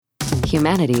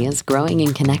Humanity is growing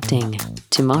and connecting.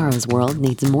 Tomorrow's world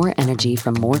needs more energy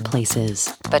from more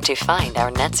places. But to find our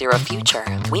net zero future,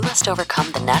 we must overcome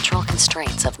the natural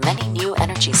constraints of many new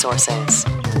energy sources.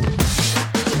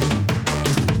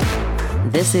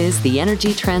 This is the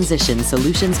Energy Transition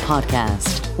Solutions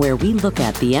Podcast, where we look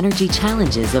at the energy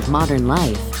challenges of modern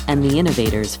life and the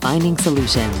innovators finding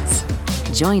solutions.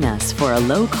 Join us for a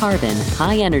low-carbon,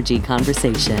 high-energy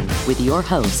conversation with your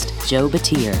host, Joe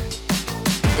Batir.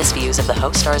 The views of the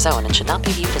host are his own and should not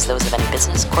be viewed as those of any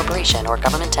business, corporation, or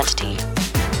government entity.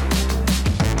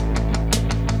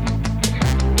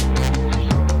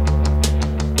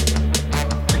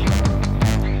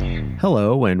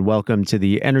 Hello, and welcome to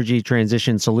the Energy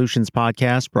Transition Solutions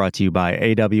Podcast brought to you by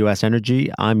AWS Energy.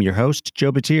 I'm your host,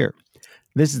 Joe Batir.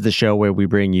 This is the show where we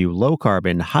bring you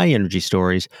low-carbon, high-energy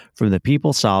stories from the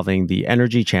people solving the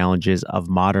energy challenges of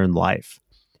modern life.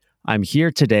 I'm here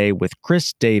today with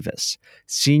Chris Davis,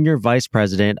 Senior Vice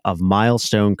President of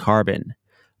Milestone Carbon.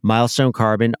 Milestone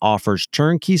Carbon offers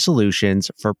turnkey solutions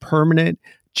for permanent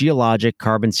geologic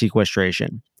carbon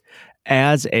sequestration.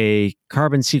 As a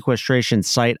carbon sequestration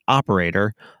site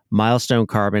operator, Milestone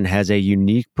Carbon has a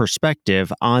unique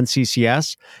perspective on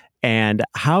CCS and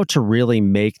how to really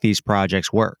make these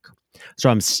projects work.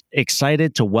 So I'm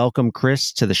excited to welcome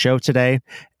Chris to the show today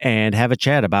and have a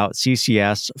chat about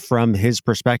CCS from his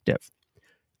perspective.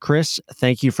 Chris,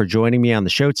 thank you for joining me on the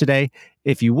show today.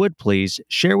 If you would please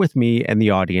share with me and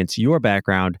the audience your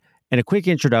background and a quick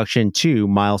introduction to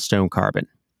Milestone Carbon.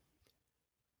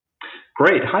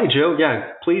 Great. Hi, Joe.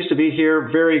 Yeah, pleased to be here.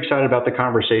 Very excited about the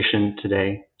conversation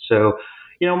today. So,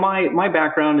 my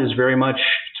background is very much,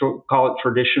 call it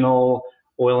traditional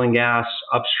oil and gas,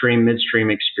 upstream,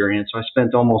 midstream experience. So I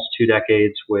spent almost 2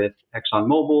 decades with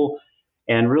ExxonMobil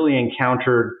and really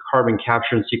encountered carbon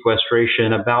capture and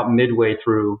sequestration about midway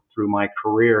through my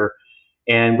career,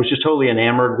 and was just totally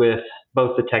enamored with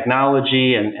both the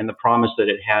technology and the promise that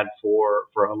it had for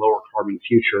a lower carbon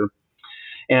future.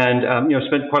 And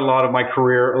spent quite a lot of my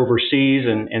career overseas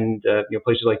and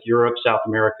places like Europe, South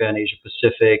America, and Asia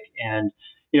Pacific. And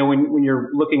when you're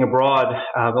looking abroad,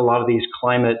 a lot of these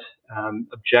climate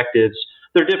objectives,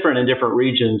 they're different in different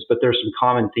regions, but there's some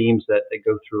common themes that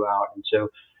go throughout. And so,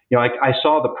 I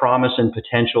saw the promise and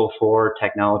potential for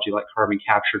technology like carbon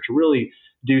capture to really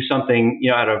do something,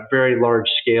 at a very large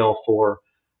scale for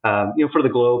the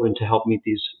globe and to help meet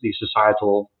these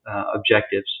societal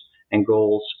objectives and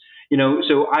goals.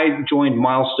 So I joined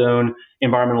Milestone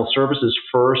Environmental Services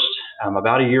first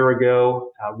about a year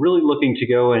ago, really looking to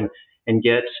go and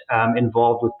get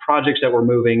involved with projects that were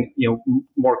moving,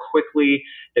 more quickly.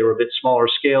 They were a bit smaller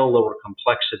scale, lower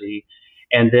complexity.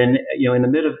 And then, in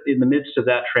the midst of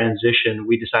that transition,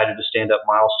 we decided to stand up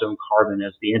Milestone Carbon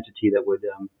as the entity that would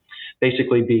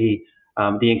basically be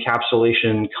the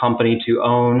encapsulation company to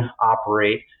own,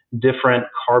 operate different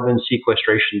carbon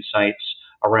sequestration sites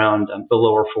around the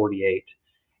lower 48.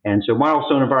 And so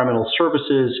Milestone Environmental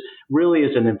Services really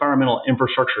is an environmental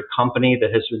infrastructure company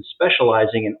that has been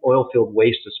specializing in oil field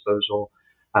waste disposal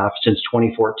since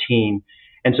 2014.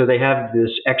 And so they have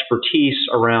this expertise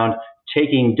around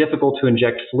taking difficult to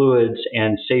inject fluids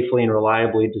and safely and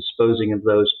reliably disposing of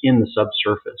those in the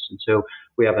subsurface. And so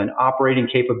we have an operating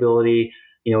capability,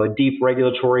 a deep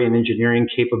regulatory and engineering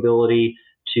capability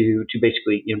to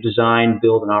basically design,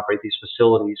 build, and operate these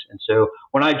facilities. And so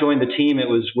when I joined the team, it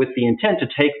was with the intent to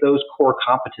take those core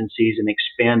competencies and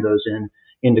expand those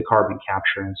into carbon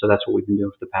capture. And so that's what we've been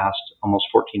doing for the past almost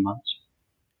 14 months.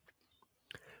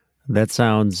 That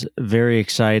sounds very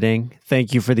exciting.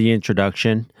 Thank you for the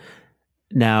introduction.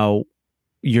 Now,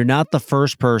 you're not the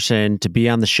first person to be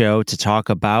on the show to talk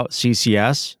about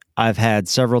CCS. I've had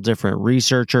several different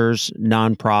researchers,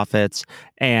 nonprofits,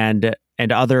 and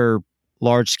other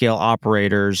large-scale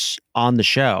operators on the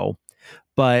show.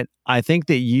 But I think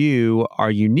that you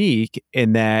are unique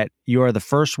in that you are the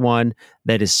first one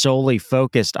that is solely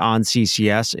focused on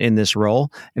CCS in this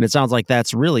role. And it sounds like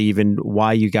that's really even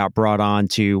why you got brought on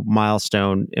to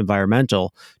Milestone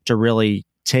Environmental, to really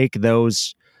take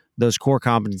those core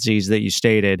competencies that you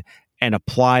stated and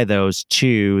apply those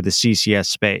to the CCS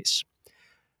space.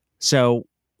 So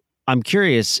I'm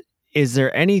curious, is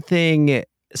there anything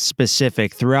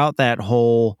specific throughout that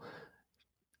whole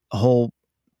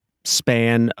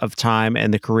span of time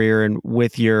and the career, and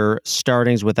with your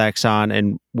startings with Exxon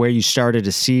and where you started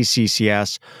to see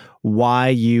CCS, why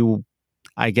you,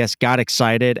 I guess, got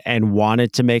excited and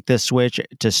wanted to make this switch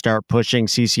to start pushing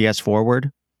CCS forward?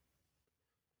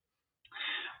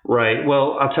 Right.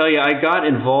 Well, I'll tell you, I got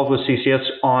involved with CCS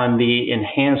on the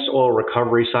enhanced oil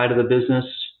recovery side of the business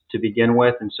to begin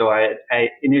with. And so I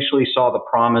initially saw the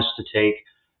promise to take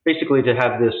basically to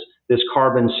have this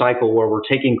carbon cycle where we're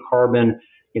taking carbon,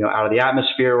 out of the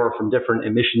atmosphere or from different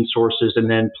emission sources, and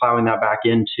then plowing that back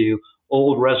into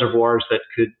old reservoirs that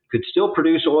could still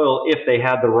produce oil if they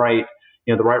had the right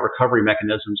recovery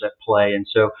mechanisms at play. And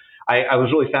so I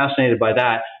was really fascinated by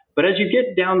that. But as you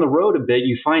get down the road a bit,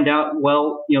 you find out,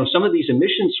 well, some of these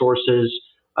emission sources,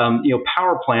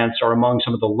 power plants are among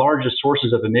some of the largest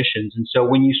sources of emissions. And so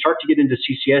when you start to get into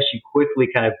CCS, you quickly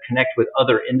kind of connect with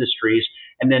other industries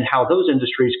and then how those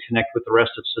industries connect with the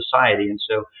rest of society. And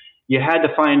so you had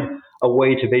to find a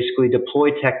way to basically deploy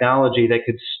technology that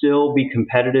could still be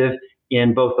competitive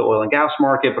in both the oil and gas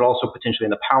market, but also potentially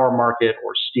in the power market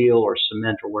or steel or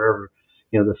cement or wherever,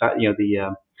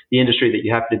 the industry that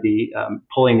you have to be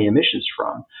pulling the emissions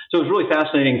from. So it was really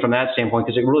fascinating from that standpoint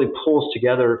because it really pulls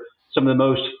together some of the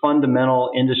most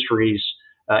fundamental industries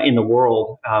in the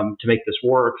world to make this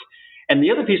work. And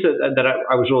the other piece that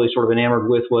I was really sort of enamored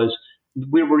with was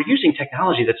we were using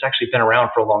technology that's actually been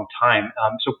around for a long time.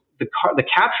 So the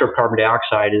capture of carbon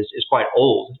dioxide is quite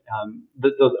old.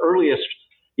 The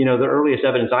earliest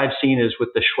evidence I've seen is with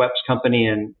the Schweppes company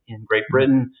in Great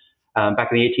Britain back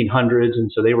in the 1800s, and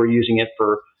so they were using it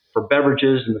for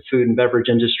beverages in the food and beverage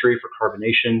industry for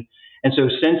carbonation. And so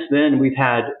since then, we've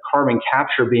had carbon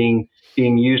capture being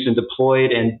used and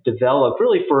deployed and developed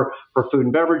really for food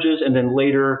and beverages, and then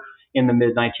later in the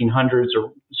mid 1900s, are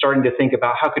starting to think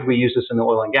about how could we use this in the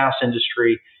oil and gas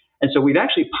industry. And so we've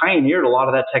actually pioneered a lot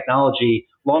of that technology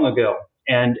long ago.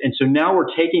 And so now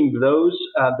we're taking those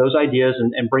ideas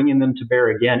and bringing them to bear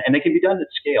again, and they can be done at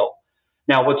scale.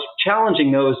 Now, what's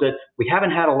challenging, though, is that we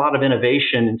haven't had a lot of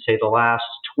innovation in, say, the last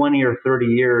 20 or 30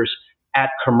 years at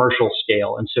commercial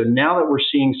scale. And so now that we're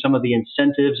seeing some of the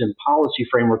incentives and policy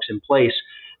frameworks in place,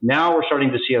 now we're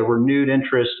starting to see a renewed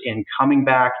interest in coming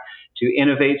back to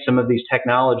innovate some of these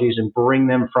technologies and bring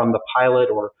them from the pilot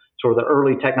or sort of the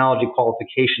early technology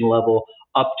qualification level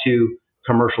up to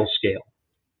commercial scale.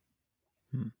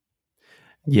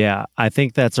 Yeah, I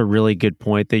think that's a really good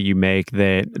point that you make,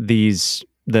 that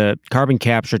the carbon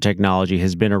capture technology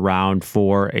has been around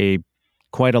for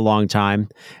quite a long time.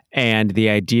 And the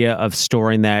idea of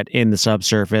storing that in the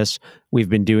subsurface, we've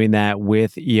been doing that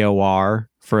with EOR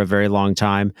for a very long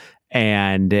time.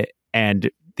 And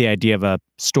the idea of a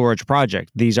storage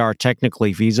project, these are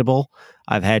technically feasible.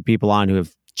 I've had people on who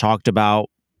have talked about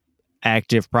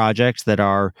active projects that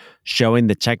are showing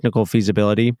the technical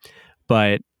feasibility,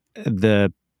 but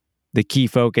the key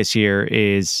focus here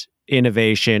is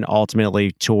innovation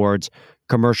ultimately towards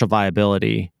commercial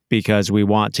viability, because we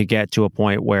want to get to a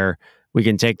point where we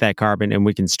can take that carbon and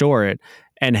we can store it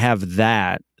and have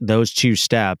those two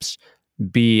steps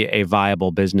be a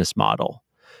viable business model.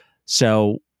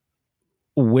 So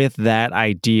with that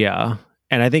idea,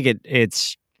 and I think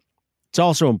it's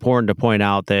also important to point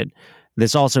out that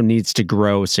this also needs to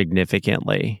grow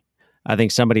significantly. I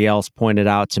think somebody else pointed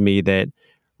out to me that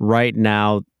right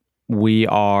now we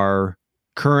are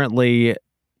currently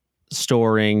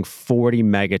storing 40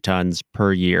 megatons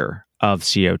per year of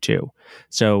CO2.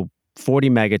 So 40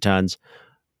 megatons,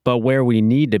 but where we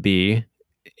need to be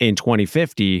in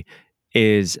 2050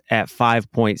 is at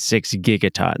 5.6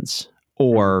 gigatons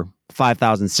or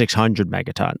 5,600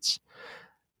 megatons.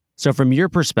 So from your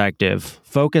perspective,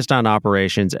 focused on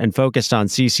operations and focused on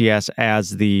CCS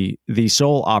as the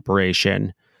sole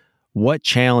operation, what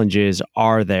challenges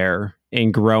are there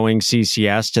in growing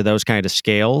CCS to those kind of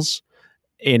scales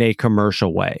in a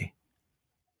commercial way?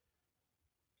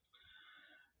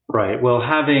 Right. Well,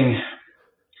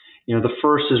 the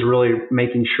first is really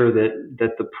making sure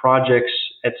that the projects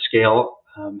at scale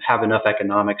have enough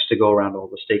economics to go around all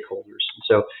the stakeholders. And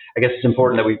so I guess it's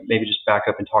important that we maybe just back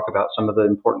up and talk about some of the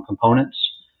important components.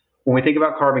 When we think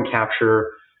about carbon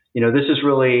capture, this is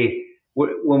really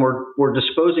when we're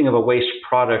disposing of a waste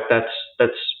product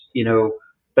that's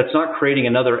not creating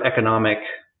another economic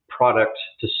product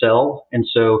to sell. And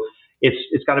so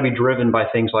it's got to be driven by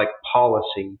things like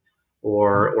policy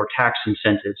or tax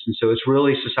incentives. And so it's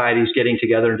really societies getting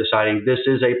together and deciding this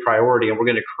is a priority and we're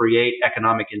going to create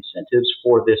economic incentives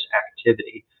for this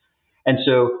activity. And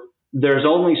so there's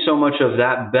only so much of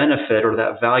that benefit or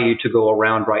that value to go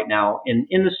around right now in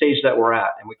the stage that we're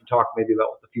at. And we can talk maybe about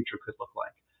what the future could look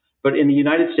like. But in the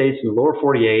United States, in the lower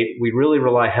 48, we really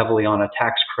rely heavily on a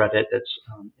tax credit that's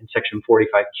in Section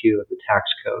 45Q of the tax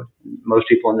code. Most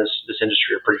people in this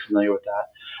industry are pretty familiar with that.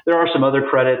 There are some other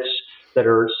credits that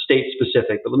are state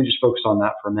specific, but let me just focus on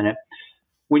that for a minute.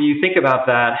 When you think about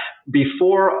that,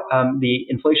 before the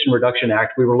Inflation Reduction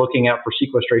Act, we were looking at for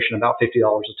sequestration about $50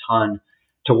 a ton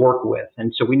to work with.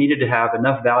 And so we needed to have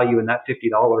enough value in that $50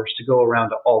 to go around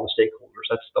to all the stakeholders.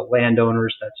 That's the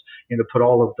landowners. That's, to put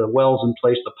all of the wells in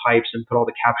place, the pipes, and put all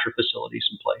the capture facilities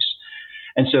in place.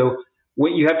 And so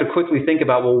what you have to quickly think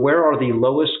about, well, where are the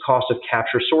lowest cost of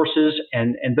capture sources?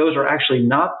 And those are actually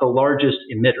not the largest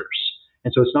emitters.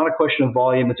 And so it's not a question of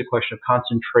volume, it's a question of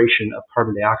concentration of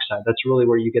carbon dioxide. That's really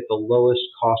where you get the lowest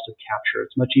cost of capture.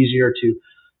 It's much easier to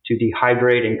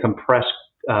dehydrate and compress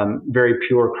very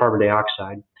pure carbon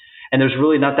dioxide. And there's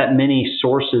really not that many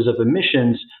sources of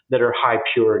emissions that are high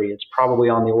purity. It's probably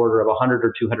on the order of 100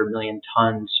 or 200 million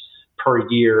tons per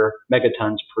year,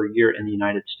 megatons per year in the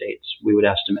United States, we would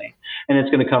estimate. And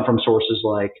it's going to come from sources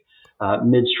like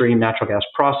midstream natural gas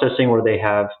processing, where they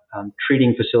have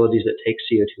treating facilities that take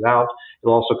CO2 out.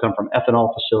 It'll also come from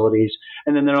ethanol facilities.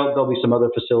 And then there'll be some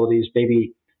other facilities,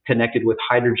 maybe connected with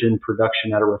hydrogen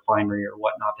production at a refinery or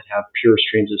whatnot, that have pure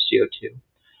streams of CO2.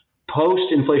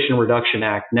 Post-Inflation Reduction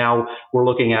Act, now we're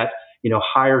looking at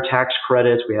higher tax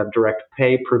credits. We have direct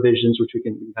pay provisions, which we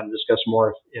can kind of discuss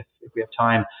more if we have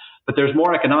time. But there's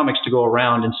more economics to go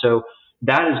around. And so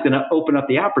that is going to open up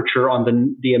the aperture on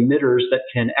the emitters that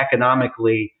can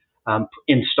economically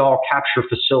install capture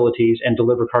facilities and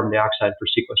deliver carbon dioxide for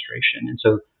sequestration. And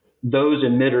so those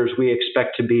emitters we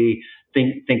expect to be,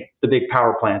 think the big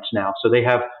power plants now. So they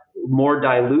have more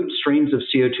dilute streams of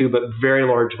CO2, but very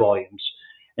large volumes.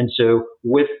 And so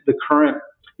with the current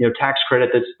tax credit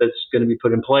that's going to be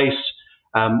put in place,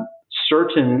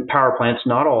 certain power plants,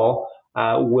 not all,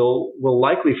 will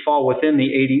likely fall within the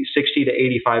 $60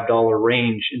 to $85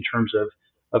 range in terms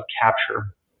of capture.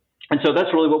 And so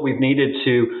that's really what we've needed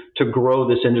to grow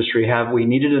this industry. We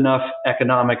needed enough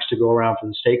economics to go around for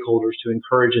the stakeholders to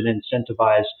encourage and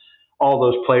incentivize all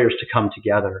those players to come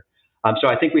together. So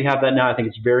I think we have that now. I think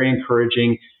it's very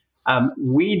encouraging.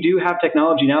 We do have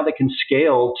technology now that can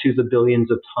scale to the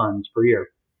billions of tons per year.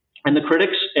 And the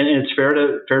critics, and it's fair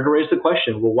to raise the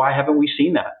question, well, why haven't we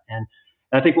seen that? And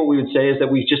I think what we would say is that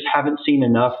we just haven't seen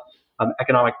enough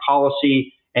economic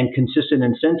policy and consistent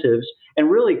incentives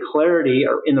and really clarity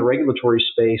in the regulatory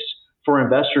space for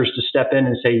investors to step in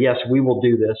and say, yes, we will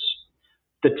do this.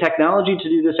 The technology to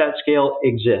do this at scale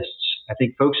exists. I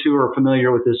think folks who are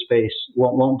familiar with this space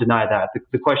won't deny that.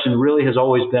 The question really has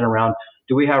always been around,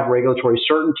 do we have regulatory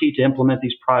certainty to implement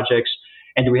these projects?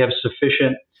 And do we have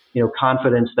sufficient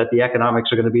confidence that the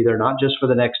economics are going to be there, not just for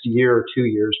the next year or 2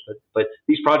 years, but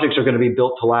these projects are going to be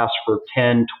built to last for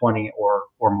 10, 20, or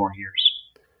more years.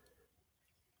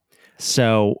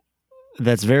 So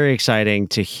that's very exciting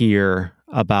to hear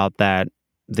about that,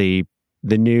 the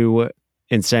new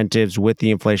incentives with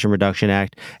the Inflation Reduction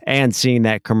Act and seeing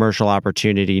that commercial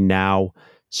opportunity now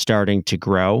starting to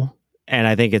grow. And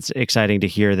I think it's exciting to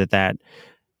hear that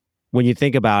when you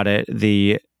think about it,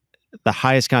 the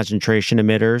highest concentration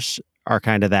emitters are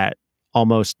kind of that,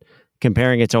 almost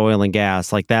comparing it to oil and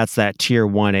gas, like that's that tier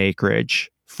 1 acreage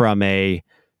from a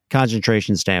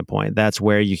concentration standpoint. That's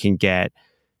where you can get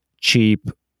cheap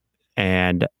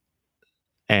and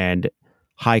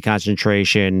high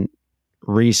concentration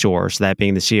resource, that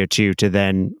being the CO2, to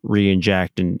then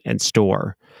re-inject and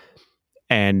store.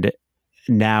 And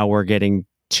now we're getting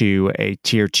to a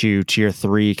tier 2, tier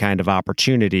 3 kind of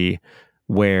opportunity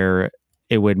where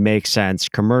it would make sense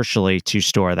commercially to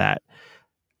store that.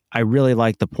 I really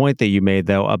like the point that you made,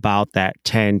 though, about that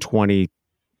 10, 20,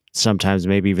 sometimes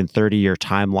maybe even 30-year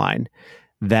timeline.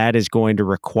 That is going to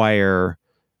require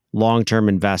long-term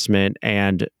investment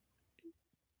and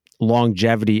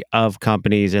longevity of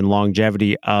companies and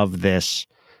longevity of this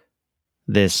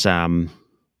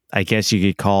I guess you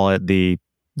could call it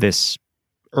this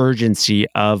urgency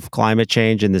of climate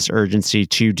change and this urgency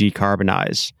to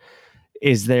decarbonize.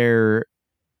 Is there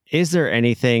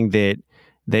anything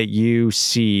that you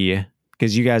see,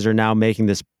 because you guys are now making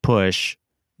this push,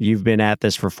 you've been at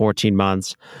this for 14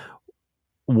 months,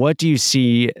 what do you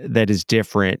see that is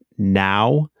different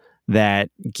now that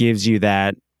gives you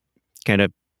that kind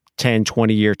of 10,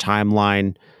 20-year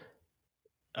timeline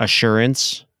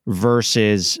assurance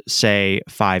versus, say,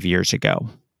 5 years ago?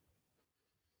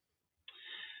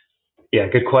 Yeah,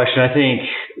 good question. I think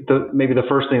maybe the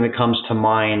first thing that comes to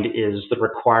mind is the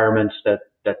requirements that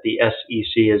the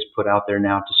SEC has put out there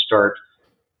now to start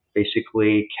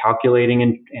basically calculating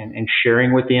and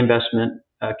sharing with the investment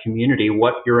community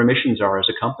what your emissions are as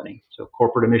a company. So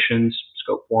corporate emissions,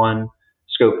 scope 1,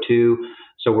 scope 2.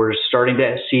 So we're starting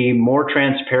to see more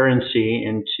transparency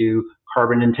into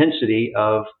carbon intensity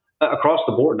of across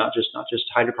the board, not just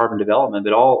hydrocarbon development,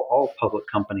 but all public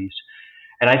companies.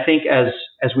 And I think as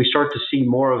we start to see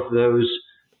more of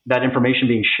that information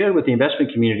being shared with the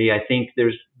investment community, I think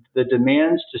there's the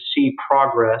demands to see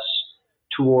progress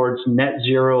towards net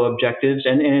zero objectives.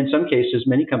 And in some cases,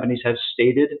 many companies have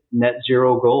stated net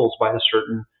zero goals by a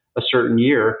certain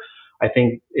year. I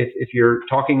think if you're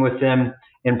talking with them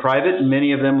in private,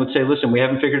 many of them would say, listen, we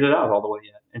haven't figured it out all the way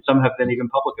yet. And some have been even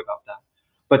public about that.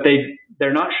 But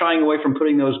they're not shying away from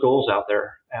putting those goals out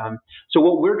there. So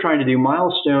what we're trying to do,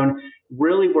 Milestone,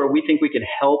 really where we think we can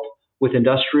help with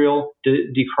industrial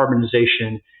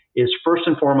decarbonization is first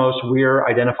and foremost, we're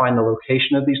identifying the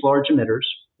location of these large emitters.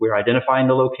 We're identifying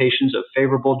the locations of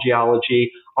favorable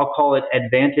geology. I'll call it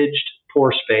advantaged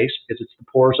pore space because it's the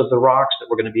pores of the rocks that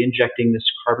we're going to be injecting this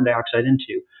carbon dioxide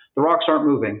into. The rocks aren't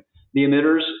moving. The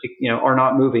emitters, are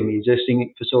not moving. The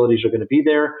existing facilities are going to be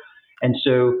there. And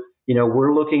so,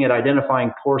 we're looking at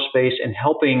identifying pore space and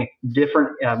helping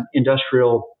different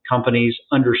industrial companies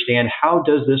understand how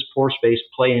does this pore space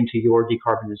play into your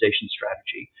decarbonization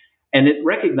strategy. And it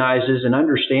recognizes and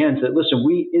understands that, listen,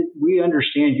 we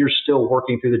understand you're still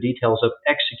working through the details of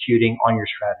executing on your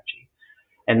strategy.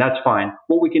 And that's fine.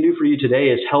 What we can do for you today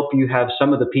is help you have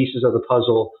some of the pieces of the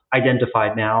puzzle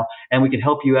identified now, and we can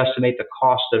help you estimate the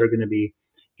costs that are going to be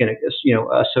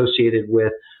associated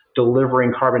with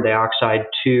delivering carbon dioxide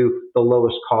to the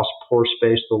lowest cost pore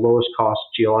space, the lowest cost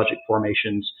geologic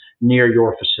formations near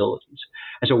your facilities.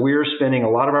 And so we're spending a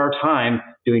lot of our time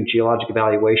doing geologic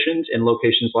evaluations in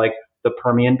locations like the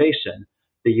Permian Basin,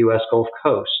 the U.S. Gulf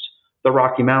Coast, the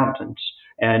Rocky Mountains,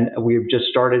 and we've just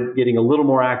started getting a little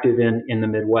more active in the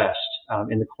Midwest,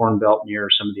 in the Corn Belt near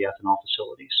some of the ethanol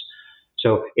facilities.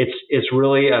 So it's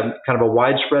really kind of a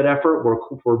widespread effort.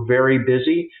 We're very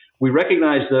busy. We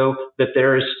recognize, though, that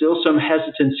there is still some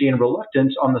hesitancy and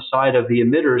reluctance on the side of the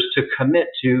emitters to commit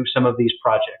to some of these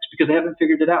projects because they haven't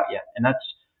figured it out yet, and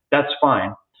that's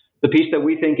fine. The piece that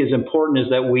we think is important is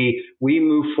that we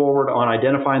move forward on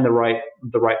identifying the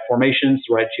right formations,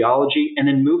 the right geology, and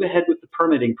then move ahead with the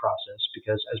permitting process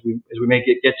because as we may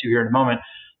get to here in a moment,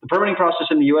 the permitting process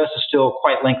in the U.S. is still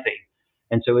quite lengthy.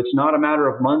 And so it's not a matter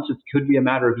of months, it could be a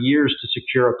matter of years to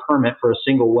secure a permit for a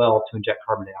single well to inject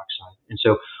carbon dioxide. And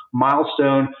so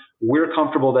Milestone, we're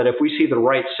comfortable that if we see the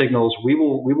right signals, we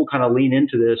will kind of lean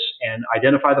into this and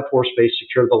identify the pore space,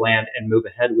 secure the land, and move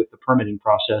ahead with the permitting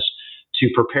process to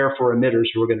prepare for emitters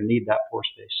who are going to need that pore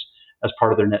space as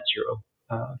part of their net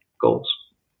zero goals.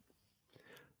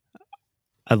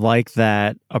 I like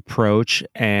that approach,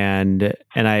 and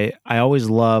I always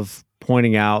love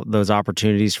pointing out those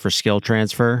opportunities for skill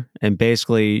transfer. And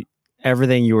basically,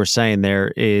 everything you were saying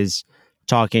there is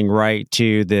talking right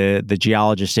to the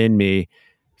geologist in me,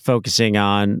 focusing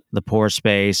on the pore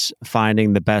space,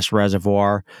 finding the best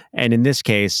reservoir, and in this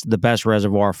case, the best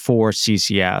reservoir for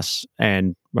CCS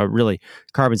and really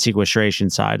carbon sequestration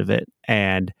side of it,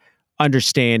 and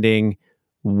understanding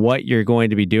what you're going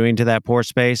to be doing to that pore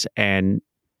space and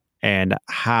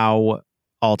how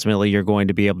ultimately you're going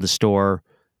to be able to store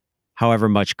however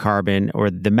much carbon or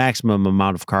the maximum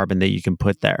amount of carbon that you can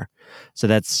put there. So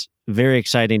that's very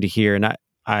exciting to hear. And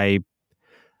I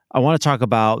want to talk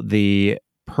about the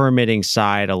permitting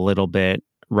side a little bit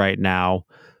right now,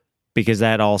 because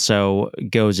that also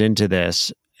goes into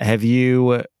this. Have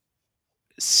you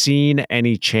seen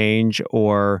any change,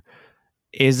 or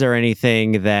is there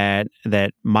anything that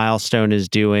Milestone is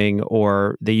doing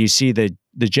or that you see the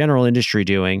general industry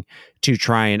doing to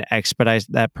try and expedite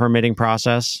that permitting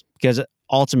process? Because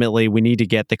ultimately we need to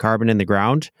get the carbon in the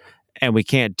ground, and we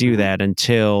can't do that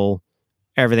until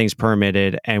everything's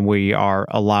permitted and we are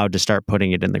allowed to start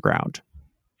putting it in the ground.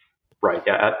 Right.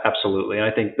 Yeah, absolutely. And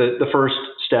I think the first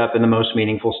step and the most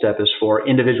meaningful step is for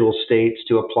individual states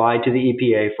to apply to the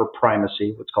EPA for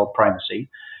primacy, what's called primacy.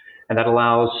 And that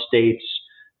allows states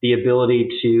the ability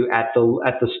to, at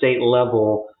the state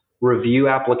level, review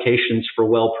applications for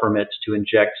well permits to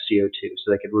inject CO2.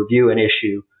 So they could review and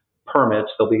issue permits.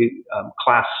 There'll be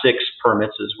Class 6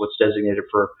 permits is what's designated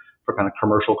for kind of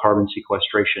commercial carbon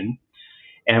sequestration.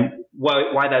 And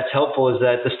why that's helpful is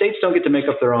that the states don't get to make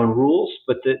up their own rules,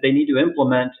 but they need to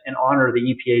implement and honor the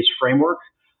EPA's framework.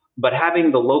 But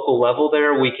having the local level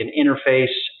there, we can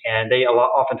interface, and they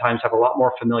oftentimes have a lot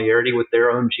more familiarity with their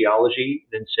own geology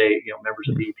than, say, members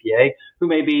of the EPA who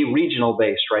may be regional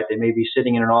based, right? They may be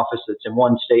sitting in an office that's in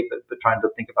one state, but trying to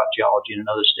think about geology in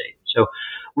another state. So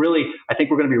really, I think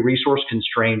we're going to be resource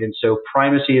constrained. And so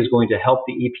primacy is going to help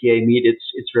the EPA meet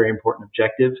its very important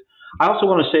objective. I also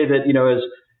want to say that, as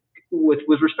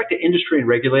with respect to industry and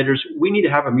regulators, we need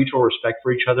to have a mutual respect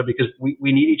for each other because we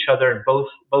need each other, and both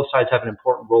sides have an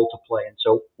important role to play. And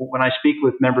so when I speak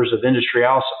with members of industry,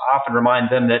 I often remind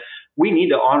them that we need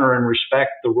to honor and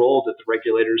respect the role that the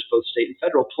regulators, both state and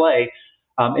federal, play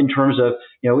in terms of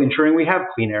ensuring we have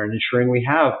clean air and ensuring we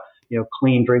have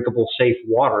clean, drinkable, safe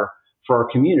water for our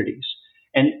communities.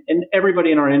 And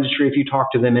everybody in our industry, if you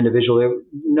talk to them individually,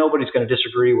 nobody's going to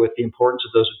disagree with the importance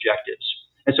of those objectives.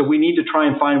 And so we need to try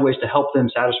and find ways to help them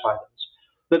satisfy those.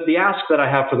 But the ask that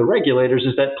I have for the regulators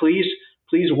is that please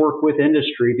work with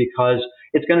industry, because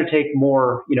it's going to take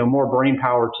more brain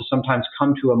power to sometimes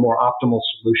come to a more optimal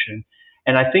solution.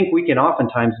 And I think we can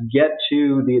oftentimes get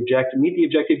to meet the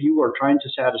objective you are trying to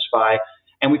satisfy,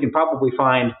 and we can probably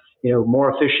find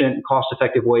more efficient,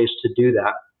 cost-effective ways to do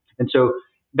that. And so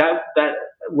that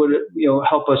would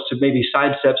help us to maybe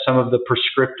sidestep some of the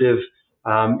prescriptive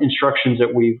instructions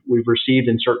that we've received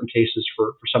in certain cases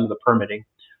for some of the permitting.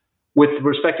 With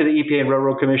respect to the EPA and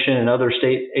Railroad Commission and other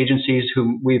state agencies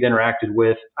whom we've interacted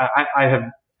with, I have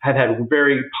had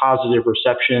very positive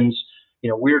receptions.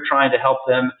 We're trying to help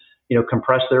them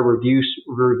compress their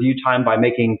review time by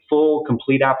making full,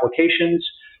 complete applications,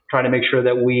 trying to make sure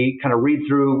that we kind of read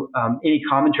through any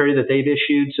commentary that they've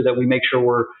issued, so that we make sure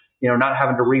we're not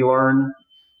having to relearn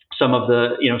some of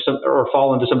the or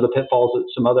fall into some of the pitfalls that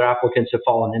some other applicants have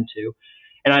fallen into.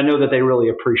 And I know that they really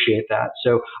appreciate that.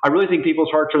 So I really think people's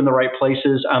hearts are in the right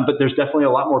places, but there's definitely a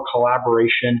lot more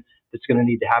collaboration that's going to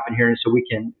need to happen here, and so we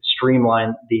can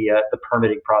streamline the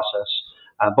permitting process,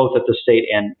 both at the state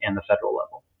and the federal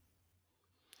level.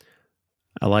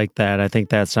 I like that. I think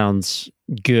that sounds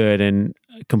good, and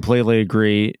completely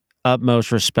agree.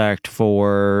 Utmost respect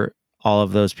for all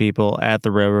of those people at the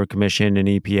Railroad Commission and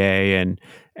EPA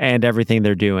and everything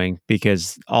they're doing,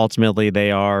 because ultimately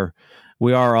we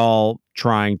are all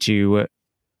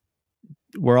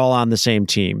we're all on the same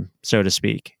team, so to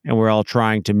speak, and we're all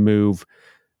trying to move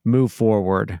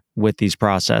forward with these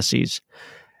processes.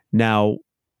 Now,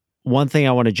 one thing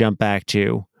I want to jump back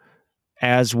to,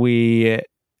 as we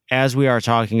are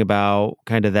talking about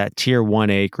kind of that tier 1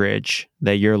 acreage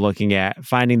that you're looking at,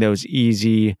 finding those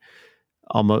easy,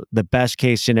 almost the best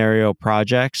case scenario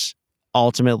projects,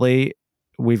 ultimately,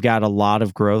 we've got a lot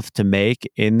of growth to make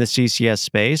in the CCS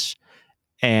space.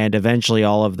 And eventually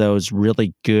all of those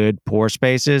really good pore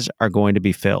spaces are going to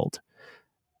be filled.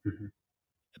 Mm-hmm.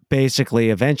 Basically,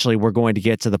 eventually we're going to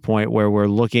get to the point where we're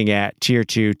looking at tier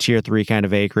 2, tier 3 kind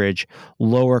of acreage,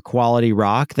 lower quality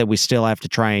rock that we still have to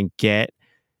try and get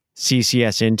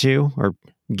CCS into or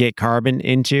get carbon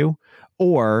into,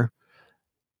 or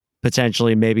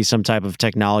potentially maybe some type of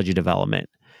technology development.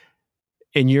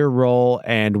 In your role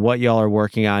and what y'all are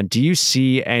working on, do you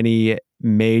see any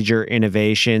major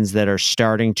innovations that are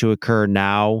starting to occur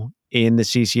now in the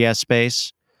CCS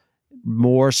space?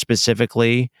 More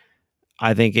specifically,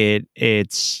 I think it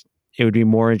would be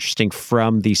more interesting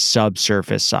from the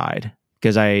subsurface side,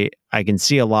 because I can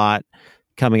see a lot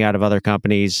coming out of other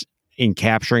companies in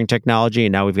capturing technology,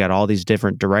 and now we've got all these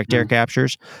different direct air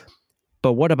captures.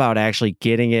 But what about actually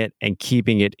getting it and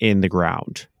keeping it in the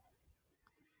ground?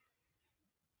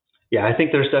 Yeah, I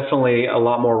think there's definitely a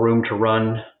lot more room to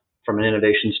run from an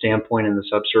innovation standpoint in the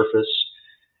subsurface.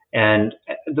 And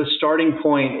the starting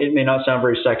point, it may not sound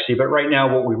very sexy, but right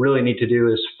now what we really need to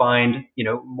do is find,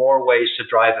 more ways to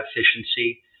drive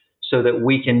efficiency, so that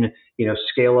we can,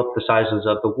 scale up the sizes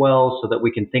of the wells, so that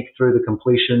we can think through the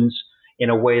completions in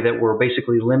a way that we're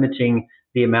basically limiting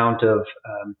the amount of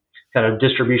kind of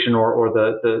distribution or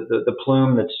the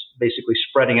plume that's basically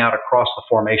spreading out across the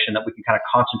formation, that we can kind of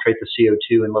concentrate the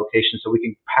CO2 in locations, so we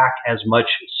can pack as much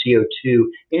CO2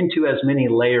 into as many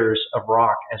layers of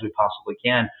rock as we possibly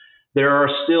can. There are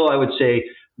still, I would say,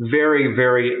 very,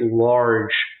 very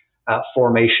large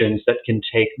formations that can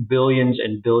take billions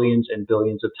and billions and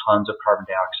billions of tons of carbon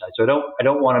dioxide. So I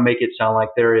don't want to make it sound like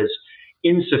there is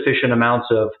insufficient amounts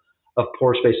of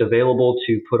pore space available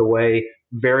to put away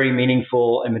very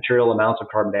meaningful and material amounts of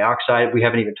carbon dioxide. We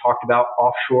haven't even talked about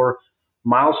offshore.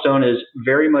 Milestone is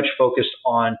very much focused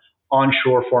on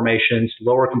onshore formations,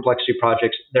 lower complexity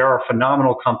projects. There are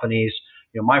phenomenal companies.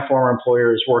 My former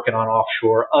employer is working on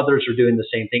offshore. Others are doing the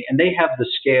same thing, and they have the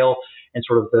scale and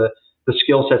sort of the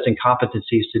skill sets and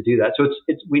competencies to do that. So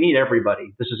we need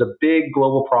everybody. This is a big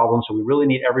global problem, so we really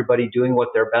need everybody doing what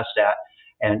they're best at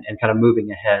and kind of moving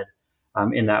ahead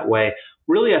in that way.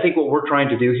 Really, I think what we're trying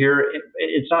to do here,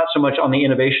 it's not so much on the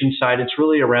innovation side. It's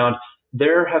really around,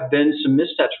 there have been some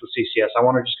missteps with CCS. I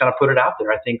want to just kind of put it out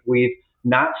there. I think we've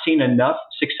not seen enough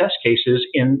success cases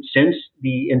since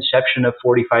the inception of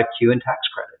 45Q and tax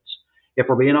credits, if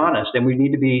we're being honest. And we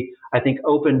need to be, I think,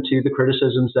 open to the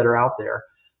criticisms that are out there.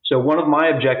 So one of my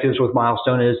objectives with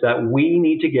Milestone is that we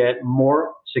need to get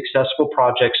more successful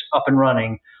projects up and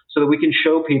running, so that we can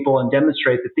show people and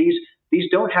demonstrate that these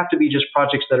don't have to be just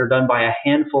projects that are done by a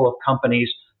handful of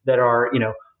companies that are,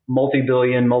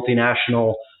 multi-billion,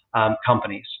 multinational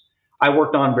companies. I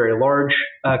worked on very large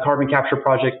carbon capture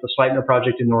projects, the Sleipner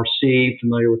project in North Sea,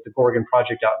 familiar with the Gorgon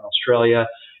project out in Australia.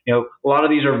 A lot of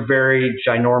these are very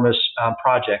ginormous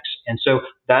projects. And so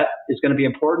that is going to be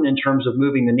important in terms of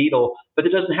moving the needle, but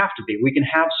it doesn't have to be. We can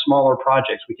have smaller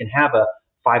projects. We can have a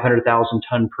 500,000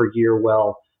 ton per year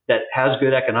well that has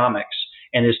good economics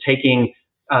and is taking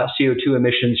CO2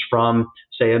 emissions from,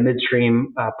 say, a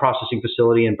midstream processing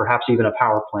facility and perhaps even a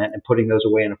power plant and putting those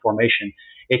away in a formation.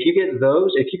 If you get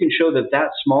those, if you can show that that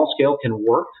small scale can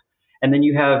work, and then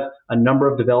you have a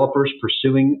number of developers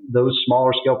pursuing those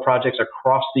smaller scale projects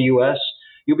across the U.S.,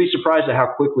 you'll be surprised at how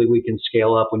quickly we can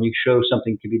scale up when you show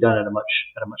something can be done at a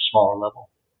much smaller level.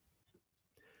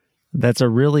 That's a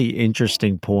really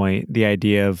interesting point, the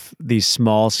idea of these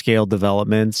small scale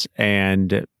developments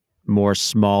and more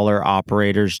smaller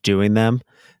operators doing them,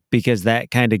 because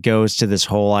that kind of goes to this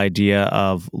whole idea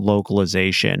of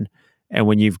localization. And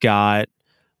when you've got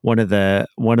one of the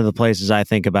places I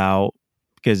think about,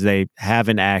 because they have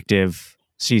an active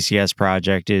CCS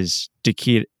project, is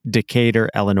Decatur,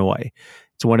 Illinois.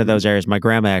 It's one of those areas. My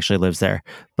grandma actually lives there,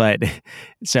 but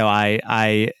so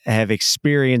I have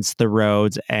experienced the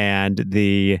roads and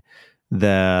the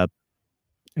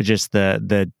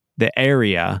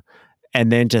area,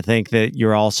 and then to think that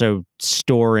you're also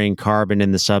storing carbon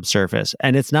in the subsurface,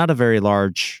 and it's not a very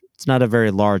large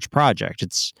project.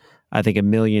 It's, I think, 1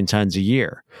 million tons a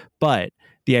year, but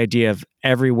the idea of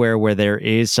everywhere where there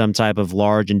is some type of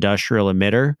large industrial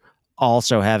emitter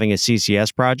also having a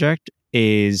CCS project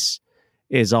is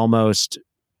almost,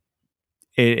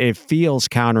 it feels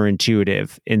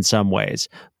counterintuitive in some ways,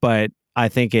 but I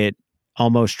think it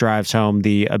almost drives home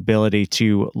the ability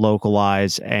to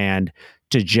localize and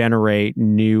to generate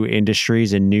new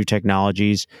industries and new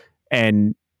technologies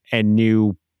and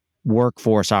new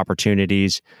workforce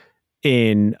opportunities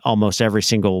in almost every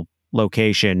single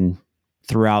location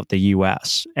throughout the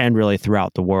U.S. and really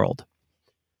throughout the world.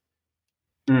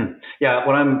 Yeah,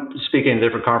 when I'm speaking at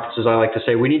different conferences, I like to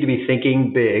say we need to be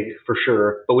thinking big for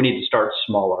sure, but we need to start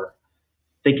smaller.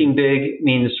 Thinking big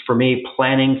means, for me,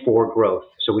 planning for growth.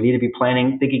 So we need to be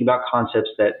thinking about concepts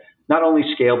that not only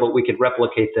scale, but we could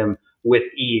replicate them with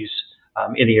ease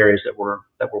in the areas that we're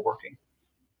working.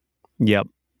 Yep,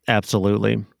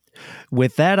 absolutely.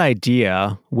 With that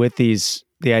idea,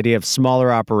 the idea of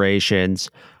smaller operations,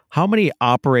 how many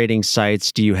operating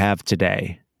sites do you have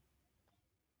today?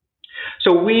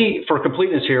 So for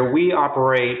completeness here, we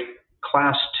operate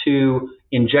Class 2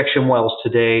 injection wells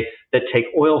today that take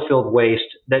oil-filled waste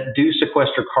that do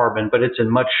sequester carbon, but it's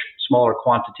in much smaller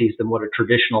quantities than what a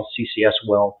traditional CCS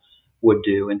well would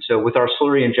do. And so with our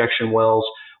slurry injection wells,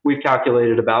 we've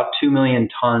calculated about 2 million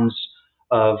tons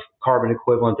of carbon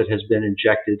equivalent that has been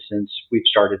injected since we've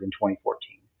started in 2014.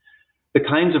 The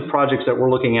kinds of projects that we're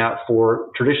looking at for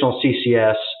traditional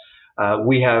CCS,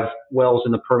 we have wells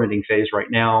in the permitting phase right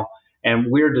now,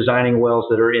 and we're designing wells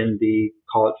that are in the,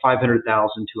 call it 500,000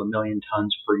 to 1 million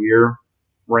tons per year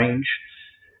range.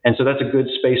 And so that's a good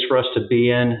space for us to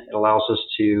be in. It allows us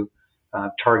to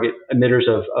target emitters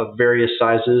of various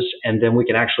sizes, and then we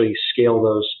can actually scale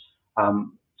those,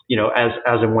 as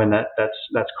and when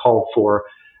that's called for.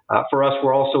 For us,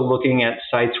 we're also looking at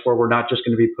sites where we're not just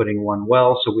going to be putting one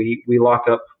well. So we lock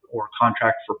up or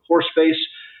contract for pore space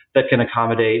that can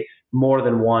accommodate more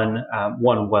than one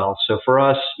well. So for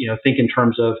us, think in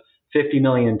terms of 50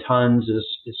 million tons is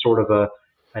sort of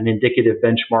an indicative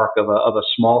benchmark of a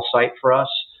small site for us.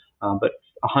 But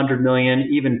 100 million,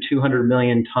 even 200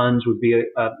 million tons would be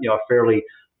a fairly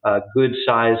good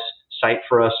size site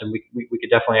for us, and we could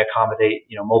definitely accommodate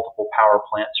multiple power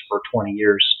plants for 20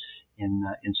 years in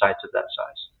sites of that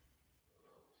size.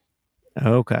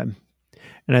 Okay.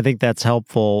 And I think that's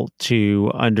helpful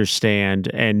to understand.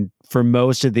 And for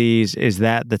most of these, is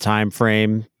that the time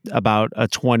frame? About a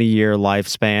 20-year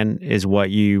lifespan is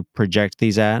what you project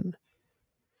these at?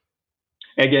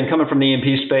 Again, coming from the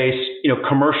E&P space,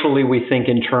 commercially we think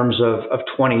in terms of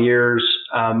 20 years,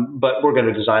 but we're going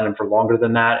to design them for longer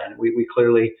than that, and we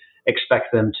clearly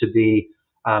expect them to be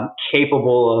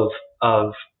capable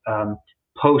of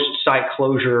post-site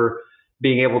closure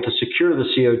being able to secure the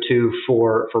CO2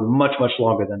 for much, much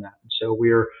longer than that. And so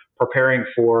we're preparing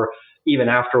for, even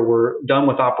after we're done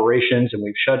with operations and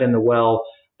we've shut in the well,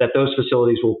 that those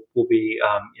facilities will be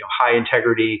high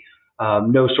integrity,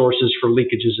 no sources for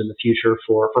leakages in the future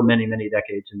for many, many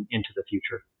decades into the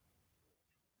future.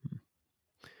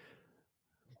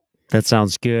 That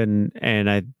sounds good, and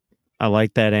I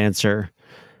like that answer.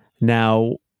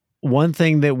 Now, one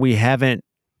thing that we haven't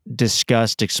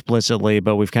discussed explicitly,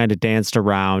 but we've kind of danced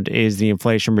around, is the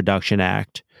Inflation Reduction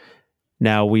Act.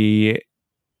 Now, you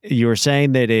were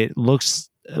saying that it looks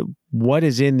what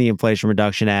is in the Inflation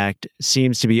Reduction Act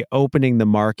seems to be opening the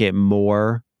market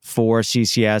more for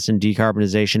CCS and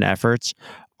decarbonization efforts.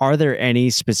 Are there any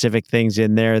specific things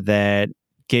in there that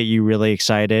get you really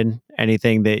excited?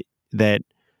 Anything that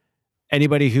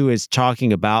anybody who is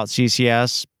talking about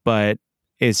CCS but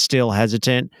is still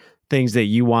hesitant, things that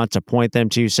you want to point them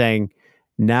to, saying,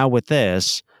 now with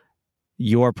this,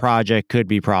 your project could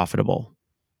be profitable?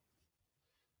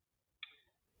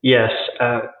 Yes.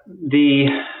 The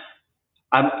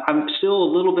I'm still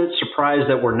a little bit surprised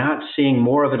that we're not seeing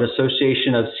more of an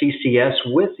association of CCS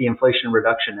with the Inflation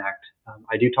Reduction Act.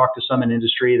 I do talk to some in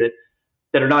industry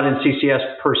that are not in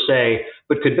CCS per se,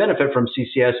 but could benefit from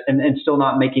CCS and still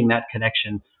not making that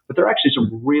connection. But there are actually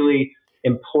some really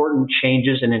important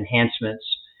changes and enhancements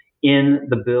in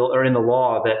the bill or in the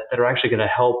law that are actually going to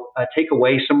help take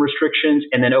away some restrictions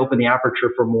and then open the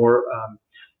aperture for more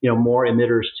more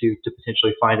emitters to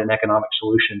potentially find an economic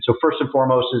solution. So first and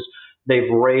foremost is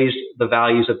they've raised the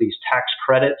values of these tax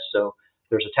credits. So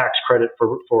there's a tax credit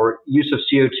for use of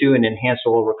CO2 in enhanced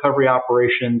oil recovery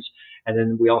operations. And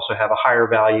then we also have a higher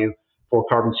value for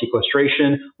carbon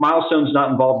sequestration. Milestone's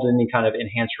not involved in any kind of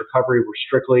enhanced recovery. We're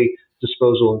strictly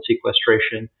disposal and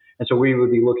sequestration. And so we would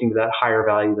be looking to that higher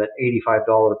value, that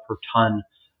 $85 per ton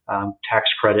tax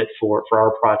credit for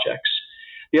our projects.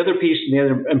 The other piece, the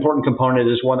other important component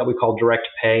is one that we call direct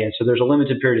pay. And so there's a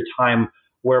limited period of time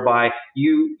whereby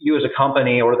you as a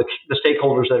company or the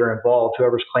stakeholders that are involved,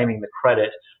 whoever's claiming the credit,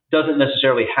 doesn't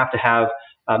necessarily have to have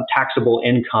taxable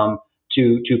income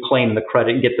to claim the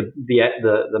credit and get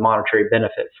the monetary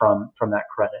benefit from that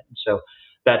credit. And so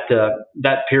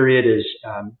that period is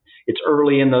it's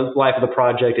early in the life of the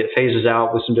project. It phases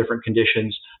out with some different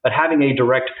conditions, but having a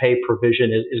direct pay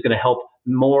provision is going to help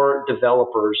more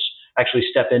developers actually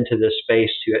step into this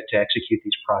space to execute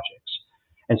these projects.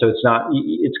 And so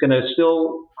it's going to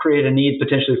still create a need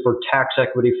potentially for tax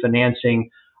equity financing,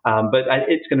 but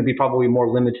it's going to be probably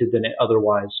more limited than it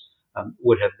otherwise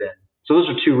would have been. So those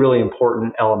are two really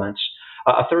important elements.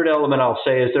 A third element I'll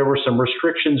say is there were some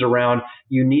restrictions around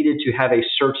you needed to have a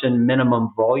certain minimum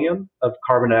volume of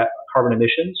carbon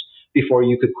emissions before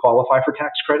you could qualify for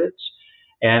tax credits.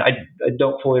 And I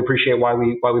don't fully appreciate why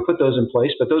we put those in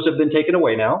place, but those have been taken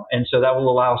away now. And so that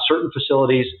will allow certain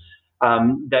facilities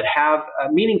that have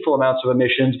meaningful amounts of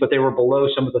emissions, but they were below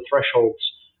some of the thresholds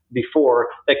before,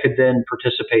 that could then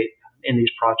participate in these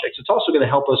projects. It's also going to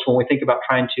help us when we think about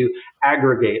trying to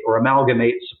aggregate or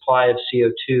amalgamate supply of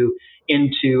CO2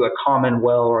 into a common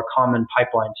well or a common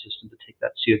pipeline system to take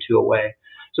that CO2 away.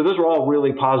 So those are all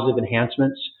really positive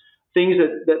enhancements. Things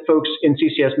that folks in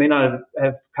CCS may not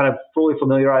have kind of fully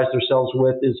familiarized themselves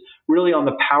with is really on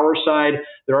the power side.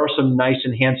 There are some nice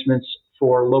enhancements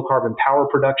for low carbon power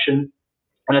production.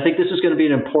 And I think this is going to be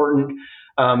an important,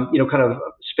 kind of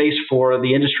space for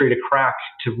the industry to crack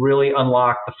to really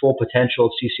unlock the full potential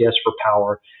of CCS for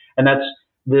power. And that's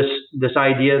this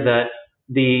idea that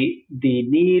the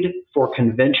need for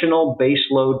conventional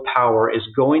baseload power is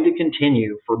going to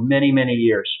continue for many, many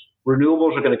years.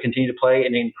 Renewables are going to continue to play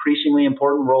an increasingly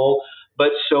important role, but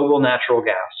so will natural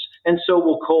gas, and so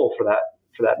will coal for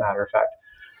that matter of fact.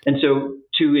 And so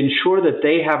to ensure that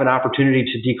they have an opportunity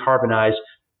to decarbonize,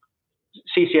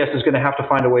 CCS is going to have to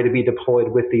find a way to be deployed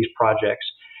with these projects.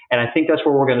 And I think that's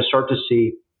where we're going to start to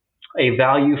see a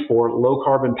value for low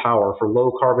carbon power, for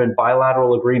low carbon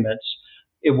bilateral agreements.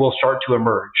 It will start to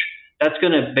emerge. That's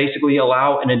going to basically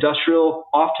allow an industrial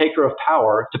off-taker of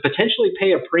power to potentially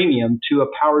pay a premium to a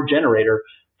power generator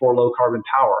for low carbon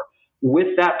power.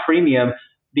 With that premium,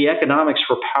 the economics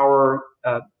for power,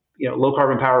 low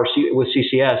carbon power with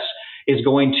CCS is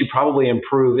going to probably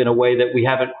improve in a way that we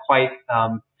haven't quite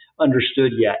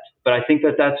understood yet. But I think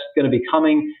that that's going to be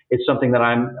coming. It's something that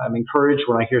I'm encouraged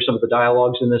when I hear some of the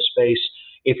dialogues in this space.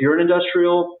 If you're an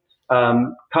industrial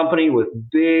company with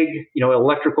big,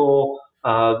 electrical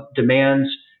demands,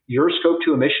 your scope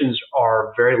 2 emissions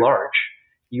are very large.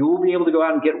 You will be able to go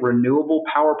out and get renewable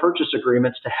power purchase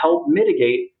agreements to help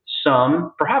mitigate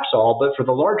some, perhaps all, but for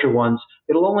the larger ones,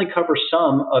 it'll only cover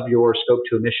some of your scope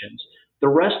 2 emissions. The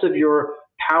rest of your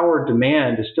power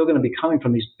demand is still going to be coming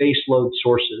from these base load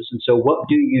sources. And so what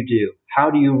do you do? How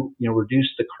do you, reduce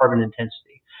the carbon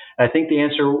intensity? And I think the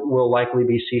answer will likely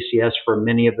be CCS for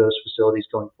many of those facilities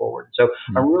going forward. So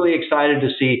I'm really excited to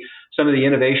see some of the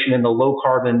innovation in the low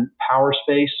carbon power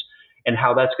space and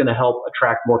how that's going to help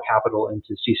attract more capital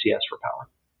into CCS for power.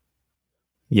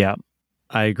 Yeah,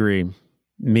 I agree.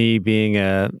 Me being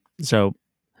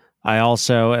I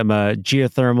also am a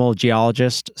geothermal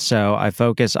geologist, so I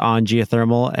focus on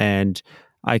geothermal, and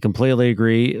I completely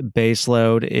agree.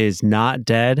 Baseload is not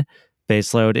dead.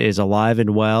 baseload is alive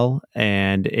and well,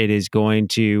 and it is going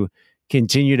to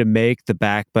continue to make the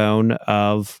backbone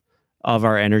of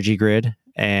our energy grid,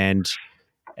 and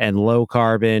low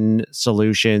carbon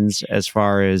solutions as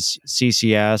far as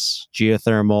CCS,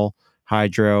 geothermal,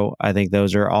 hydro. I think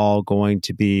those are all going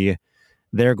to be,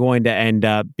 they're going to end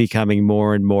up becoming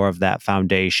more and more of that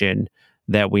foundation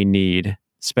that we need,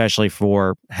 especially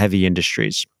for heavy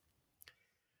industries.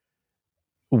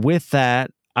 With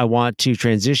that, I want to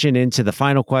transition into the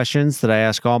final questions that I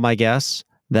ask all my guests.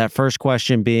 That first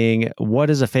question being, what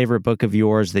is a favorite book of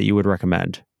yours that you would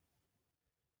recommend?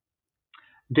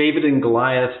 David and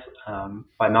Goliath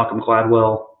by Malcolm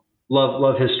Gladwell.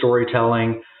 Love his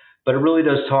storytelling, but it really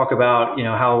does talk about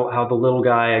how the little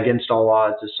guy against all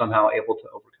odds is somehow able to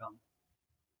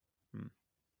overcome.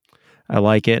 I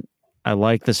like it. I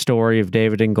like the story of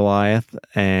David and Goliath,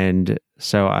 and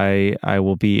so I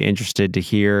will be interested to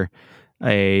hear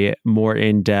a more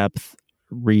in-depth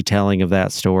retelling of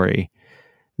that story.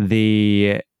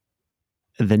 The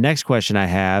next question I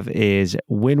have is,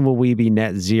 when will we be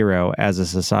net zero as a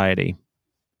society?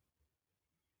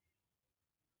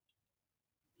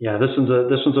 Yeah, this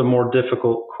one's a more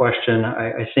difficult question.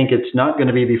 I think it's not going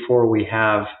to be before we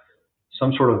have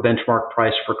some sort of benchmark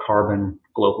price for carbon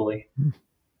globally.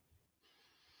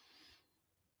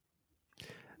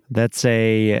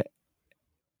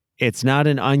 It's not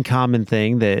an uncommon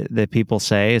thing that people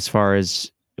say, as far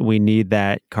as we need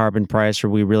that carbon price, or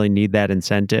we really need that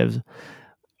incentive.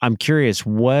 I'm curious,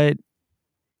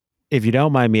 if you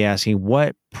don't mind me asking,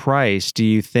 what price do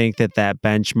you think that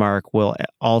benchmark will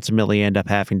ultimately end up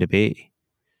having to be?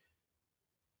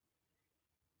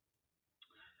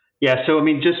 Yeah, so I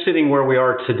mean, just sitting where we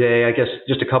are today, I guess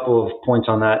just a couple of points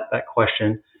on that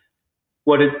question.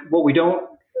 What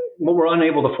we're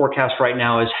unable to forecast right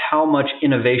now is how much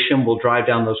innovation will drive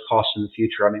down those costs in the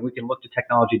future. I mean, we can look to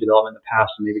technology development in the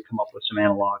past and maybe come up with some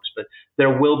analogs, but there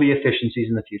will be efficiencies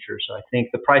in the future. So I think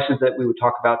the prices that we would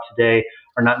talk about today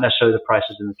are not necessarily the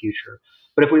prices in the future.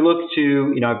 But if we look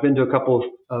to, I've been to a couple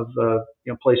of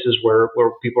places where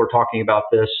people are talking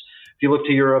about this. If you look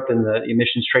to Europe and the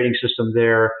emissions trading system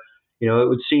there, it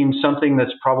would seem something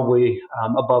that's probably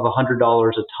above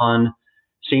 $100 a ton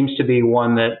seems to be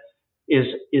one that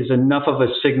is enough of a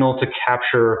signal to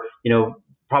capture,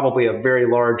 probably a very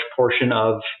large portion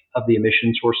of the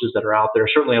emission sources that are out there.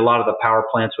 Certainly, a lot of the power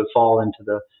plants would fall into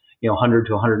the $100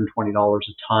 to $120 a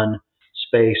ton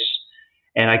space.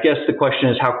 And I guess the question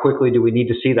is, how quickly do we need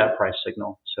to see that price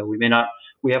signal? So we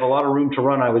have a lot of room to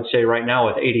run, I would say, right now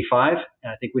with 85.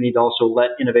 And I think we need to also let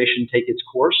innovation take its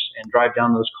course and drive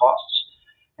down those costs.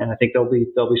 And I think there'll be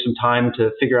some time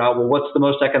to figure out, well, what's the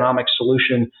most economic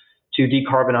solution to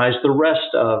decarbonize the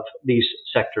rest of these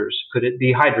sectors? Could it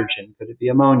be hydrogen? Could it be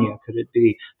ammonia? Could it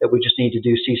be that we just need to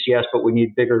do CCS, but we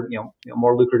need bigger,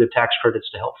 more lucrative tax credits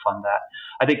to help fund that?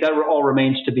 I think that all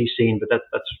remains to be seen, but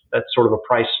that's sort of a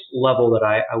price level that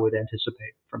I would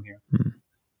anticipate from here.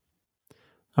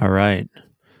 All right.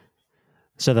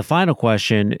 So the final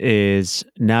question is,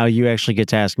 now you actually get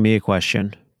to ask me a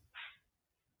question.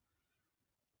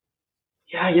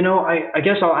 Yeah, I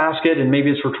guess I'll ask it, and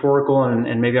maybe it's rhetorical,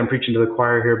 and maybe I'm preaching to the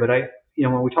choir here, but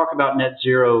when we talk about net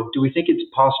zero, do we think it's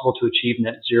possible to achieve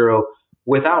net zero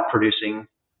without producing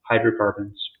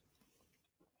hydrocarbons?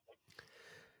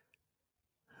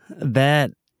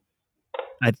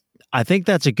 I think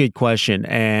that's a good question,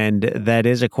 and that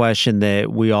is a question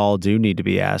that we all do need to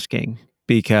be asking,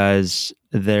 because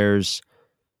there's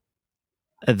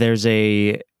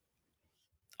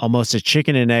almost a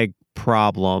chicken and egg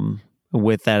problem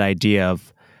with that idea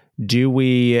of, do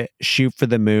we shoot for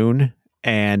the moon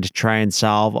and try and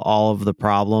solve all of the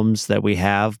problems that we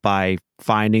have by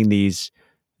finding these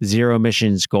zero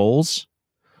emissions goals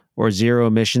or zero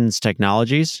emissions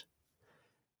technologies,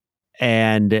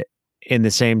 and in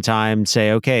the same time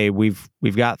say, okay, we've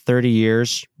got 30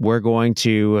 years, we're going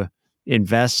to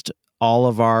invest all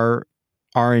of our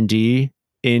R&D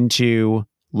into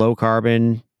low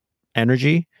carbon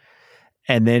energy,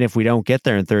 and then if we don't get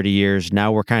there in 30 years,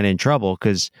 now we're kind of in trouble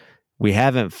because we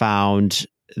haven't found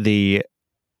the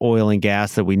oil and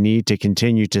gas that we need to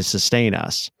continue to sustain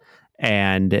us.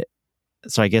 And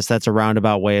so I guess that's a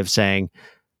roundabout way of saying,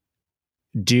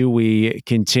 do we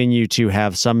continue to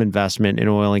have some investment in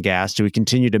oil and gas? Do we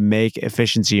continue to make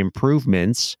efficiency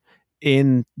improvements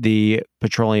in the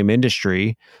petroleum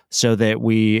industry so that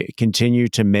we continue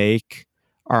to make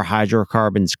our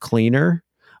hydrocarbons cleaner,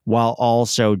 while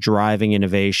also driving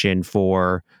innovation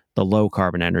for the low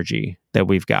carbon energy that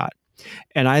we've got?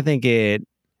 And I think that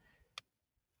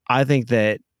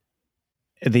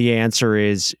the answer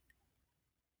is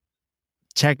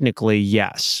technically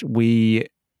yes.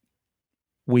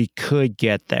 we could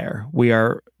get there. We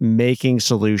are making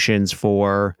solutions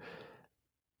for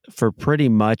pretty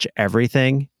much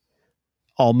everything,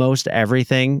 almost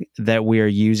everything that we are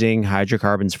using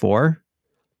hydrocarbons for.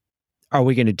 Are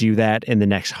we going to do that in the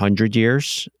next 100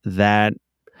 years? That's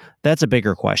a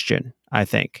bigger question, I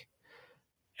think.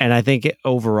 And I think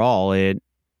overall it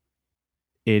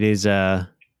is a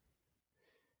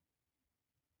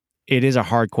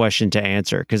hard question to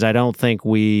answer, because I don't think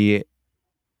we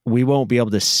won't be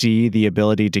able to see the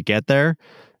ability to get there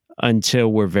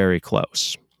until we're very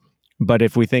close. But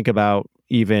if we think about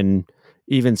even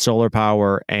solar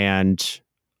power and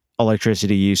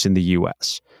electricity use in the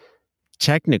US,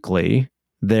 technically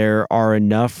there's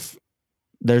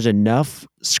enough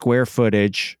square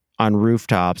footage on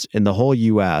rooftops in the whole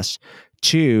US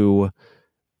to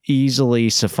easily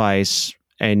suffice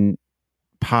and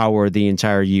power the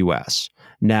entire US.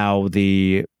 Now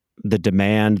the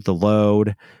demand, the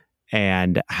load,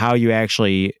 and how you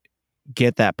actually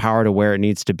get that power to where it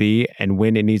needs to be and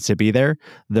when it needs to be there,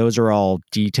 those are all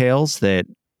details that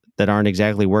aren't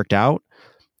exactly worked out.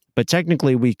 But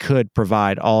technically we could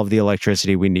provide all of the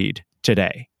electricity we need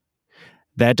today.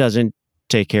 That doesn't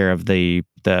take care of the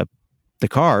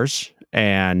cars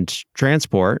and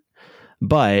transport,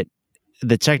 but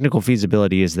the technical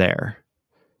feasibility is there.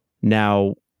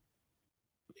 Now,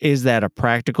 is that a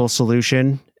practical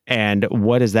solution? And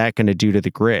what is that going to do to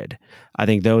the grid? I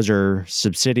think those are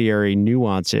subsidiary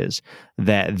nuances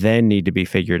that then need to be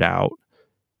figured out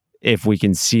if we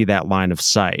can see that line of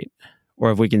sight,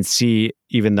 or if we can see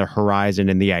even the horizon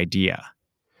and the idea.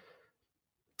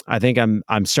 I think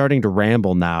I'm starting to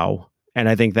ramble now, and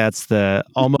I think that's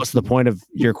almost the point of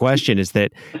your question, is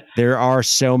that there are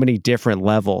so many different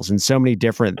levels and so many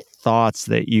different thoughts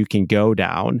that you can go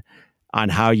down on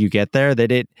how you get there,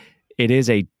 that it is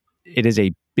a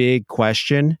big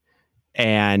question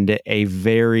and a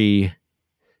very,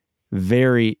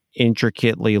 very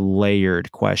intricately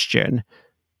layered question,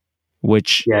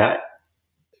 which Yeah.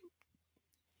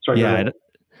 Sorry, go ahead.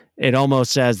 it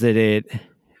almost says that it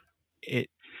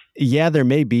there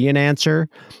may be an answer,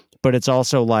 but it's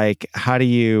also like, how do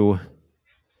you,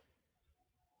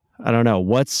 I don't know,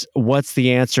 what's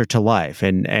the answer to life,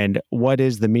 and what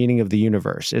is the meaning of the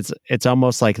universe? It's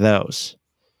almost like those.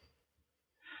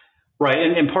 Right.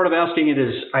 And part of asking it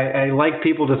is I like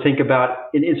people to think about,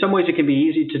 in some ways it can be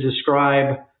easy to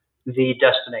describe the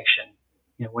destination,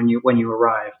 when you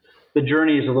arrive. The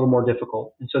journey is a little more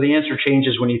difficult. And so the answer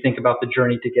changes when you think about the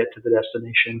journey to get to the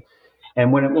destination.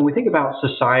 And when we think about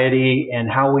society and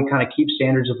how we kind of keep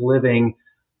standards of living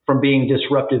from being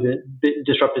disrupted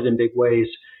in big ways,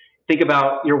 think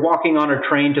about, you're walking on a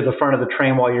train to the front of the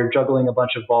train while you're juggling a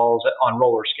bunch of balls on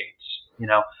roller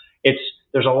skates.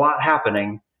 There's a lot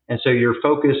happening. And so your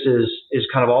focus is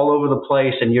kind of all over the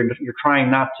place, and you're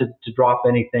trying not to drop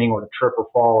anything or to trip or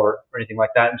fall or anything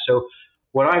like that. And so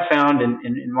what I found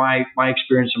in my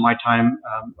experience in my time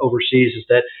overseas is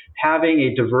that having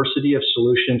a diversity of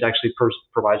solutions actually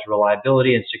provides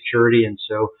reliability and security. And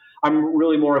so I'm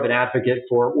really more of an advocate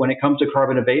for, when it comes to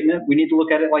carbon abatement, we need to look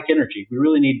at it like energy. We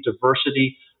really need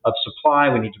diversity of supply.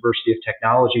 We need diversity of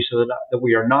technology, so that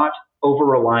we are not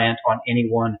over-reliant on any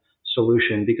one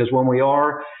solution. Because when we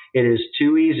are, it is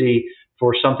too easy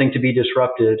for something to be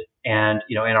disrupted, and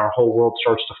our whole world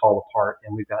starts to fall apart.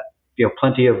 And we've got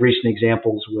plenty of recent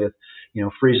examples with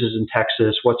freezes in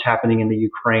Texas, what's happening in the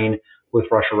Ukraine with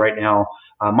Russia right now.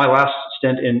 My last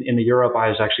stint in Europe, I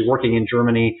was actually working in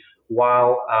Germany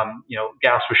while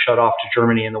gas was shut off to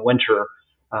Germany in the winter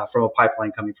from a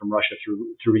pipeline coming from Russia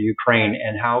through Ukraine,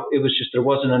 and how it was just, there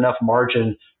wasn't enough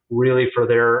margin really for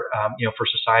their for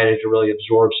society to really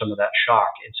absorb some of that shock.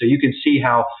 And so you can see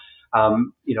how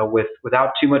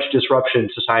without too much disruption,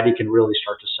 society can really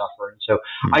start to suffer. And so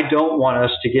I don't want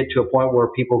us to get to a point where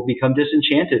people become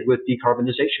disenchanted with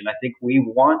decarbonization. I think we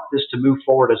want this to move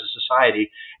forward as a society,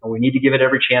 and we need to give it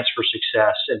every chance for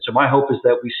success. And so my hope is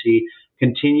that we see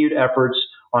continued efforts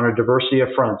on a diversity of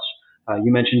fronts.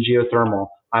 You mentioned geothermal.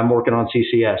 I'm working on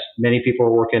CCS. Many people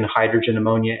are working hydrogen,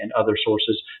 ammonia, and other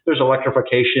sources. There's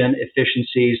electrification,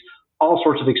 efficiencies, all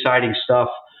sorts of exciting stuff.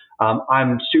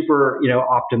 I'm super,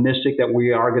 optimistic that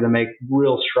we are going to make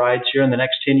real strides here in the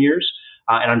next 10 years.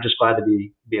 And I'm just glad to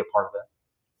be a part of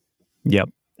it. Yep,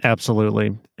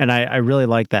 absolutely. And I really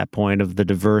like that point of the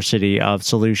diversity of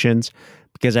solutions,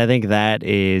 because I think that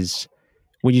is,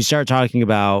 when you start talking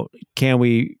about, can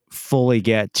we fully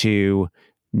get to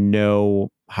no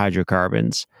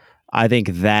hydrocarbons, I think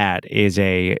that is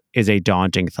a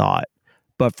daunting thought.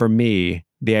 But for me,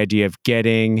 the idea of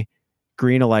getting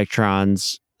green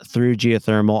electrons through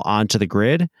geothermal onto the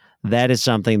grid, that is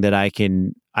something that I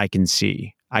can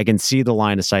see. I can see the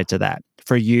line of sight to that.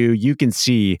 For you, you can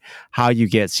see how you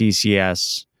get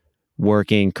CCS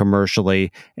working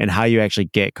commercially and how you actually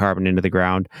get carbon into the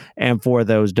ground. And for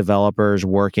those developers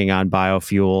working on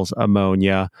biofuels,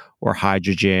 ammonia or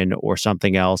hydrogen or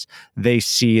something else, they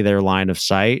see their line of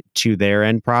sight to their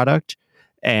end product.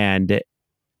 And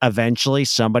eventually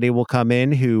somebody will come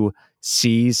in who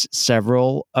sees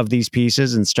several of these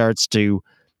pieces and starts to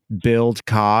build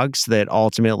cogs that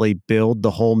ultimately build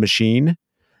the whole machine.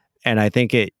 And I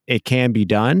think it can be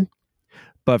done.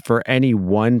 But for any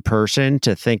one person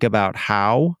to think about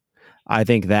how, I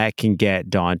think that can get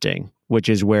daunting, which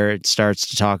is where it starts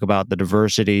to talk about the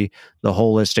diversity, the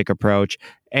holistic approach,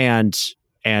 and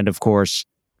of course,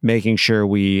 making sure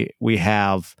we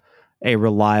have a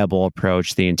reliable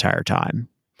approach the entire time.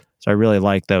 So I really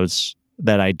like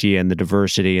that idea and the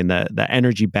diversity and the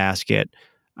energy basket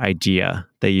idea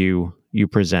that you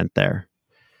present there.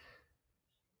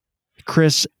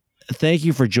 Chris, thank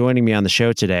you for joining me on the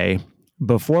show today.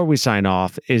 Before we sign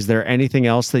off, is there anything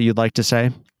else that you'd like to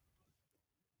say?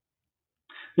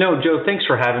 No, Joe, thanks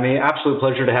for having me. Absolute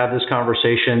pleasure to have this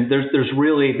conversation. There's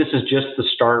really, this is just the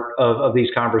start of these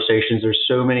conversations. There's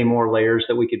so many more layers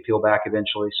that we could peel back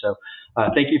eventually. So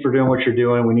thank you for doing what you're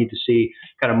doing. We need to see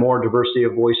kind of more diversity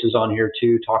of voices on here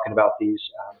too, talking about these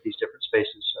different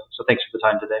spaces. So thanks for the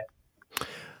time today.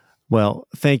 Well,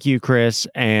 thank you, Chris.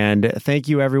 And thank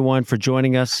you, everyone, for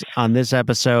joining us on this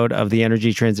episode of the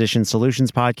Energy Transition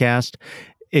Solutions Podcast.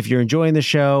 If you're enjoying the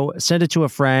show, send it to a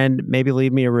friend, maybe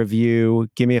leave me a review,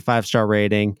 give me a 5-star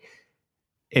rating.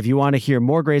 If you want to hear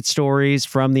more great stories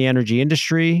from the energy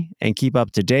industry and keep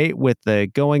up to date with the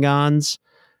going-ons,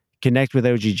 connect with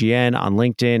OGGN on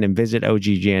LinkedIn and visit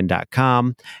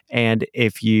oggn.com. And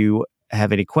if you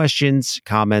have any questions,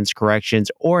 comments, corrections,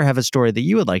 or have a story that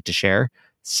you would like to share,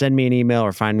 send me an email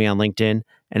or find me on LinkedIn.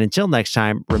 And until next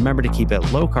time, remember to keep it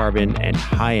low carbon and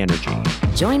high energy.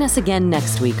 Join us again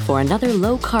next week for another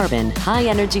low carbon, high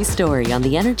energy story on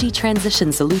the Energy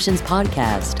Transition Solutions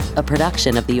Podcast, a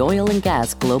production of the Oil and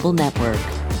Gas Global Network.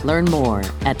 Learn more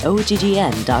at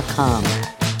oggn.com.